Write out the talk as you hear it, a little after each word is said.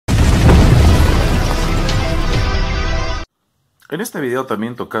En este video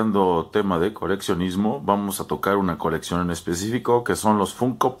también tocando tema de coleccionismo, vamos a tocar una colección en específico que son los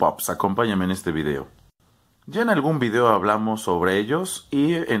Funko Pops. Acompáñame en este video. Ya en algún video hablamos sobre ellos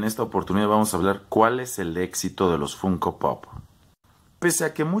y en esta oportunidad vamos a hablar cuál es el éxito de los Funko Pop. Pese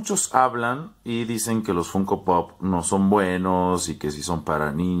a que muchos hablan y dicen que los Funko Pop no son buenos y que si son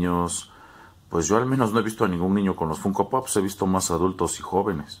para niños, pues yo al menos no he visto a ningún niño con los Funko Pops, he visto más adultos y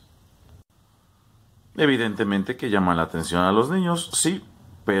jóvenes. Evidentemente que llaman la atención a los niños, sí,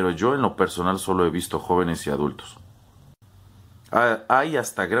 pero yo en lo personal solo he visto jóvenes y adultos. Hay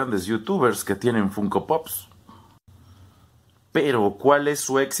hasta grandes youtubers que tienen Funko Pops. Pero ¿cuál es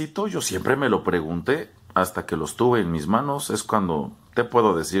su éxito? Yo siempre me lo pregunté hasta que los tuve en mis manos. Es cuando te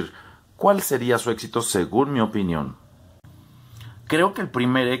puedo decir cuál sería su éxito según mi opinión. Creo que el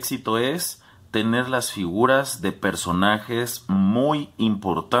primer éxito es tener las figuras de personajes muy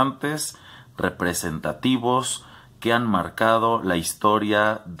importantes, representativos, que han marcado la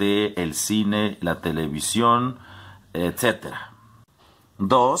historia del cine, la televisión, etc.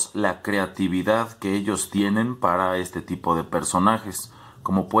 2. La creatividad que ellos tienen para este tipo de personajes,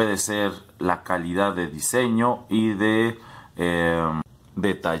 como puede ser la calidad de diseño y de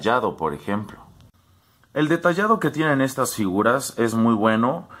detallado, por ejemplo. El detallado que tienen estas figuras es muy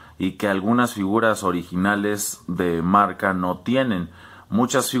bueno y que algunas figuras originales de marca no tienen.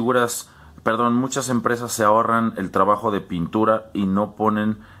 Muchas empresas se ahorran el trabajo de pintura y no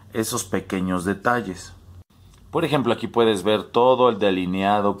ponen esos pequeños detalles. Por ejemplo, aquí puedes ver todo el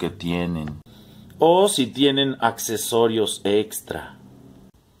delineado que tienen. O si tienen accesorios extra.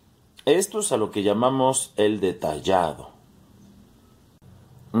 Esto es a lo que llamamos el detallado.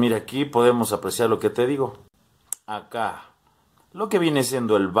 Mira, aquí podemos apreciar lo que te digo. Acá, lo que viene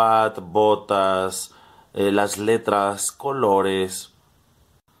siendo el bat, botas, las letras, colores.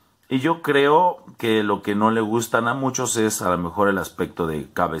 Y yo creo que lo que no le gustan a muchos es a lo mejor el aspecto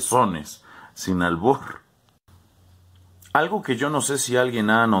de cabezones, sin albur. Algo que yo no sé si alguien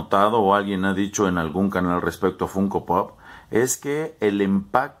ha notado o alguien ha dicho en algún canal respecto a Funko Pop es que el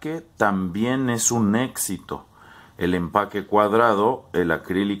empaque también es un éxito. El empaque cuadrado, el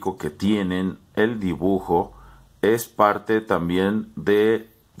acrílico que tienen, el dibujo, es parte también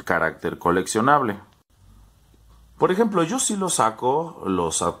de carácter coleccionable. Por ejemplo, yo sí los saco,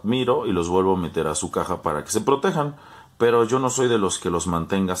 los admiro y los vuelvo a meter a su caja para que se protejan. Pero yo no soy de los que los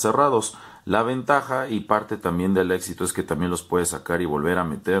mantenga cerrados. La ventaja y parte también del éxito es que también los puedes sacar y volver a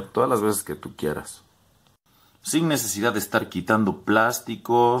meter todas las veces que tú quieras. Sin necesidad de estar quitando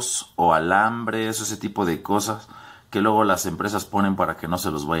plásticos o alambres, ese tipo de cosas que luego las empresas ponen para que no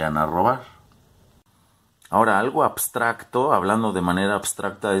se los vayan a robar. Ahora, algo abstracto, hablando de manera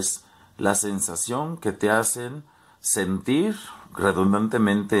abstracta, es la sensación que te hacen sentir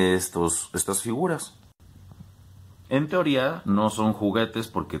redundantemente estas figuras. En teoría no son juguetes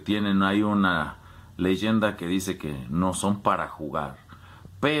porque hay una leyenda que dice que no son para jugar.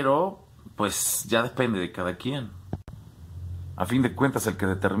 Pero pues ya depende de cada quien. A fin de cuentas el que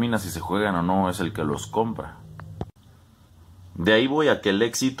determina si se juegan o no es el que los compra. De ahí voy a que el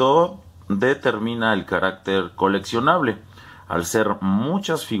éxito determina el carácter coleccionable. Al ser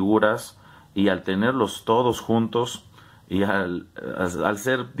muchas figuras y al tenerlos todos juntos y al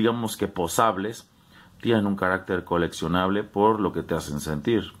ser digamos que posables, tienen un carácter coleccionable por lo que te hacen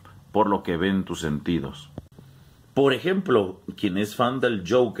sentir, por lo que ven tus sentidos. Por ejemplo, quien es fan del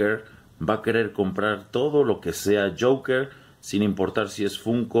Joker va a querer comprar todo lo que sea Joker, sin importar si es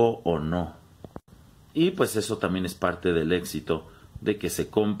Funko o no. Y pues eso también es parte del éxito, de que se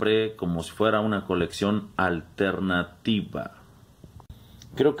compre como si fuera una colección alternativa.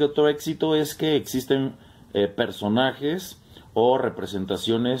 Creo que otro éxito es que existen personajes o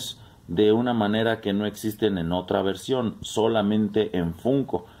representaciones de una manera que no existen en otra versión, solamente en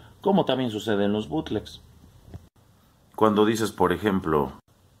Funko, como también sucede en los bootlegs. Cuando dices, por ejemplo,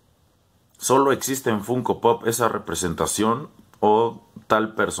 solo existe en Funko Pop esa representación o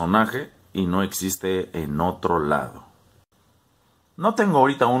tal personaje y no existe en otro lado. No tengo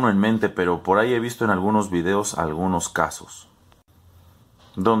ahorita uno en mente, pero por ahí he visto en algunos videos algunos casos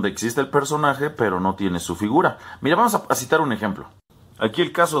donde existe el personaje pero no tiene su figura. Mira, vamos a citar un ejemplo. Aquí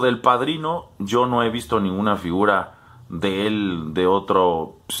el caso del Padrino, yo no he visto ninguna figura de él, de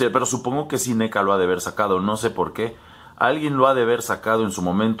otro, pero supongo que sí NECA lo ha de haber sacado, no sé por qué. Alguien lo ha de haber sacado en su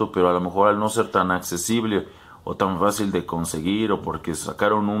momento, pero a lo mejor al no ser tan accesible o tan fácil de conseguir o porque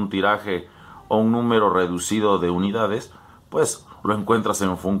sacaron un tiraje o un número reducido de unidades, pues lo encuentras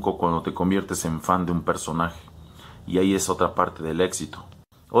en Funko cuando te conviertes en fan de un personaje. Y ahí es otra parte del éxito.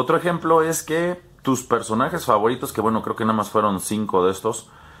 Otro ejemplo es que tus personajes favoritos, que bueno, creo que nada más fueron 5 de estos,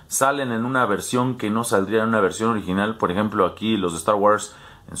 salen en una versión que no saldría en una versión original. Por ejemplo, aquí los de Star Wars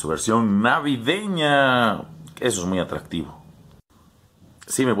en su versión navideña. Eso es muy atractivo.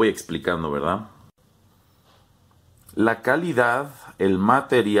 Sí me voy explicando, ¿verdad? La calidad, el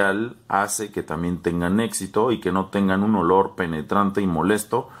material, hace que también tengan éxito y que no tengan un olor penetrante y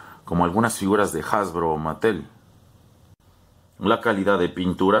molesto como algunas figuras de Hasbro o Mattel. La calidad de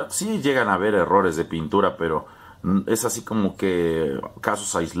pintura, sí llegan a haber errores de pintura, pero es así como que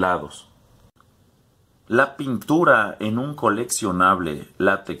casos aislados. La pintura en un coleccionable,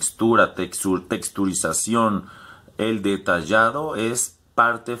 la textura, texturización, el detallado es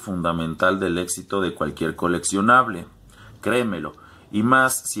parte fundamental del éxito de cualquier coleccionable. Créemelo. Y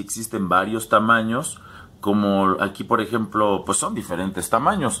más si existen varios tamaños, como aquí por ejemplo, pues son diferentes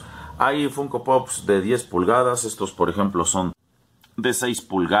tamaños. Hay Funko Pops de 10 pulgadas, estos por ejemplo son de 6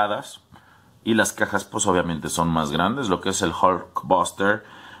 pulgadas. Y las cajas pues obviamente son más grandes, lo que es el Hulkbuster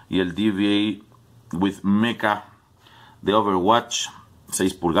y el DVA with Mecha de Overwatch,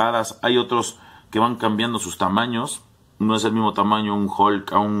 6 pulgadas. Hay otros que van cambiando sus tamaños. No es el mismo tamaño un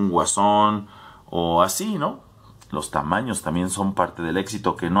Hulk a un Guasón o así, ¿no? Los tamaños también son parte del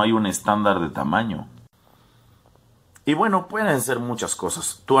éxito, que no hay un estándar de tamaño. Y bueno, pueden ser muchas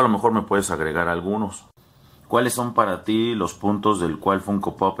cosas. Tú a lo mejor me puedes agregar algunos. ¿Cuáles son para ti los puntos del cual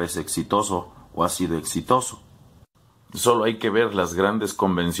Funko Pop es exitoso o ha sido exitoso? Solo hay que ver las grandes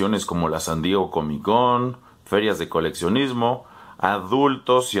convenciones como la San Diego Comic Con, ferias de coleccionismo,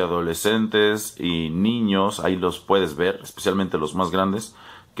 adultos y adolescentes y niños, ahí los puedes ver, especialmente los más grandes,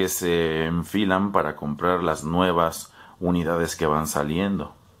 que se enfilan para comprar las nuevas unidades que van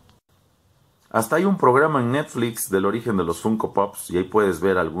saliendo. Hasta hay un programa en Netflix del origen de los Funko Pops y ahí puedes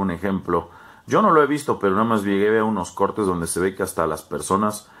ver algún ejemplo. Yo no lo he visto, pero nada más llegué a ver unos cortes donde se ve que hasta las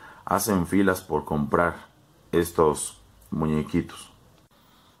personas hacen filas por comprar estos muñequitos.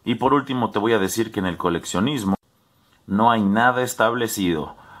 Y por último te voy a decir que en el coleccionismo no hay nada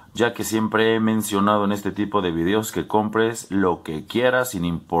establecido, ya que siempre he mencionado en este tipo de videos que compres lo que quieras sin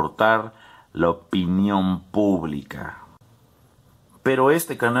importar la opinión pública. Pero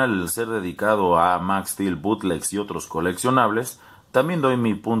este canal, al ser dedicado a Max Steel, bootlegs y otros coleccionables, también doy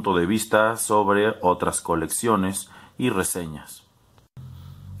mi punto de vista sobre otras colecciones y reseñas.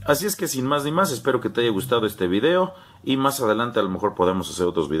 Así es que sin más ni más, espero que te haya gustado este video y más adelante a lo mejor podemos hacer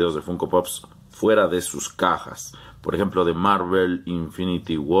otros videos de Funko Pops fuera de sus cajas. Por ejemplo de Marvel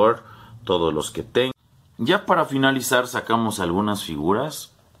Infinity War, todos los que tengo. Ya para finalizar sacamos algunas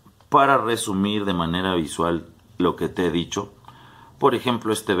figuras para resumir de manera visual lo que te he dicho. Por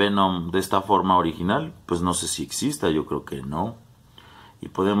ejemplo este Venom de esta forma original, pues no sé si exista, yo creo que no. Y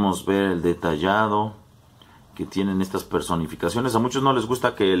podemos ver el detallado que tienen estas personificaciones. A muchos no les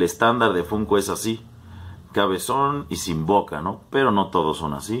gusta que el estándar de Funko es así, cabezón y sin boca, ¿no? Pero no todos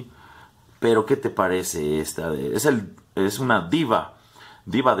son así. Pero ¿qué te parece esta? Es una diva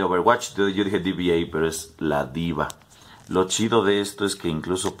de Overwatch. Yo dije DVA, pero es la diva. Lo chido de esto es que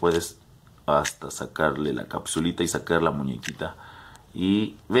incluso puedes hasta sacarle la capsulita y sacar la muñequita.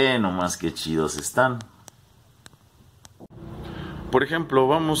 Y ve nomás qué chidos están. Por ejemplo,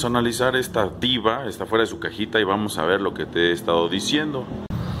 vamos a analizar esta diva, está fuera de su cajita y vamos a ver lo que te he estado diciendo.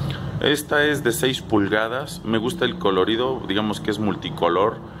 Esta es de 6 pulgadas, me gusta el colorido, digamos que es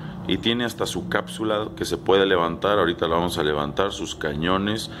multicolor y tiene hasta su cápsula que se puede levantar, ahorita la vamos a levantar, sus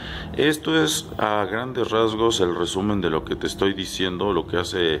cañones. Esto es a grandes rasgos el resumen de lo que te estoy diciendo, lo que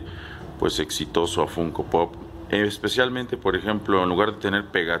hace pues exitoso a Funko Pop. Especialmente, por ejemplo, en lugar de tener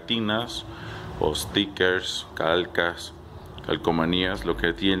pegatinas o stickers, calcas, calcomanías, lo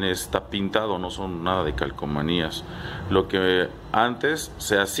que tiene está pintado, no son nada de calcomanías. Lo que antes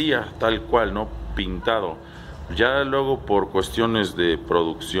se hacía tal cual, no pintado. Ya luego por cuestiones de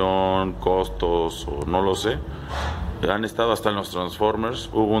producción, costos o no lo sé, han estado hasta en los Transformers.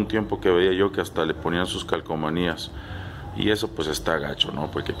 Hubo un tiempo que veía yo que hasta le ponían sus calcomanías. Y eso pues está gacho,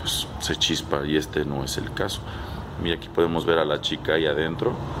 ¿no? Porque pues se chispa y este no es el caso. Mira, aquí podemos ver a la chica ahí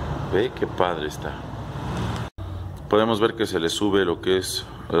adentro. Ve qué padre está. Podemos ver que se le sube lo que es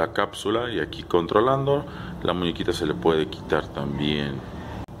la cápsula y aquí controlando, la muñequita se le puede quitar también.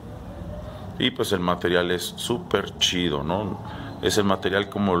 Y pues el material es súper chido, ¿no? Es el material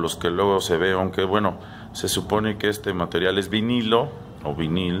como los que luego se ve, aunque bueno, se supone que este material es vinilo o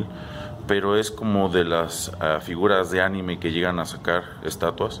vinil, pero es como de las figuras de anime que llegan a sacar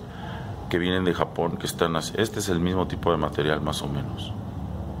estatuas que vienen de Japón, que están así. Este es el mismo tipo de material más o menos.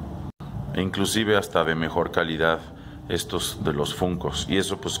 E inclusive hasta de mejor calidad estos de los Funkos, y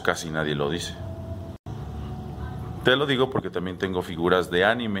eso pues casi nadie lo dice. Te lo digo porque también tengo figuras de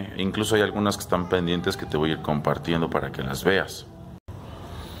anime, e incluso hay algunas que están pendientes que te voy a ir compartiendo para que las veas.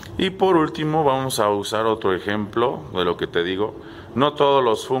 Y por último vamos a usar otro ejemplo de lo que te digo. No todos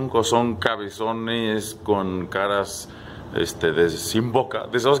los Funko son cabezones con caras sin boca,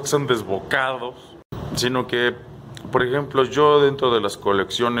 de esos que son desbocados, sino que, por ejemplo, yo dentro de las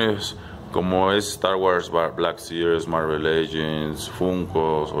colecciones como es Star Wars, Black Series, Marvel Legends,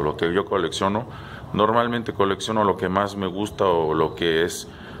 Funko o lo que yo colecciono, normalmente colecciono lo que más me gusta o lo que es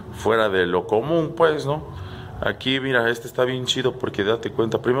fuera de lo común, pues, ¿no? Aquí, mira, este está bien chido porque date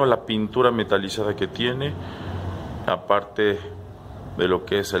cuenta, primero la pintura metalizada que tiene, aparte de lo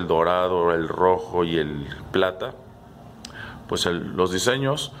que es el dorado, el rojo y el plata, pues los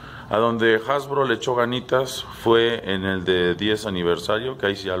diseños. A donde Hasbro le echó ganitas fue en el de 10 aniversario, que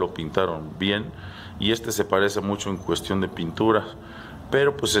ahí sí ya lo pintaron bien, y se parece mucho en cuestión de pintura,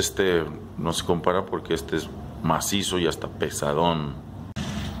 pero pues no se compara porque este es macizo y hasta pesadón.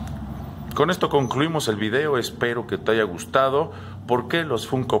 Con esto concluimos el video, espero que te haya gustado. ¿Por qué los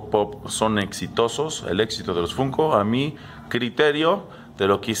Funko Pop son exitosos? El éxito de los Funko, a mi criterio, te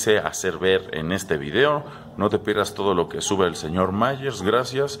lo quise hacer ver en este video. No te pierdas todo lo que sube el señor Myers,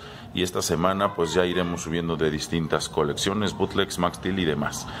 gracias. Y esta semana pues ya iremos subiendo de distintas colecciones, bootlegs, Max Steel y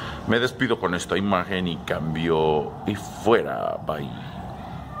demás. Me despido con esta imagen y cambio y fuera, bye.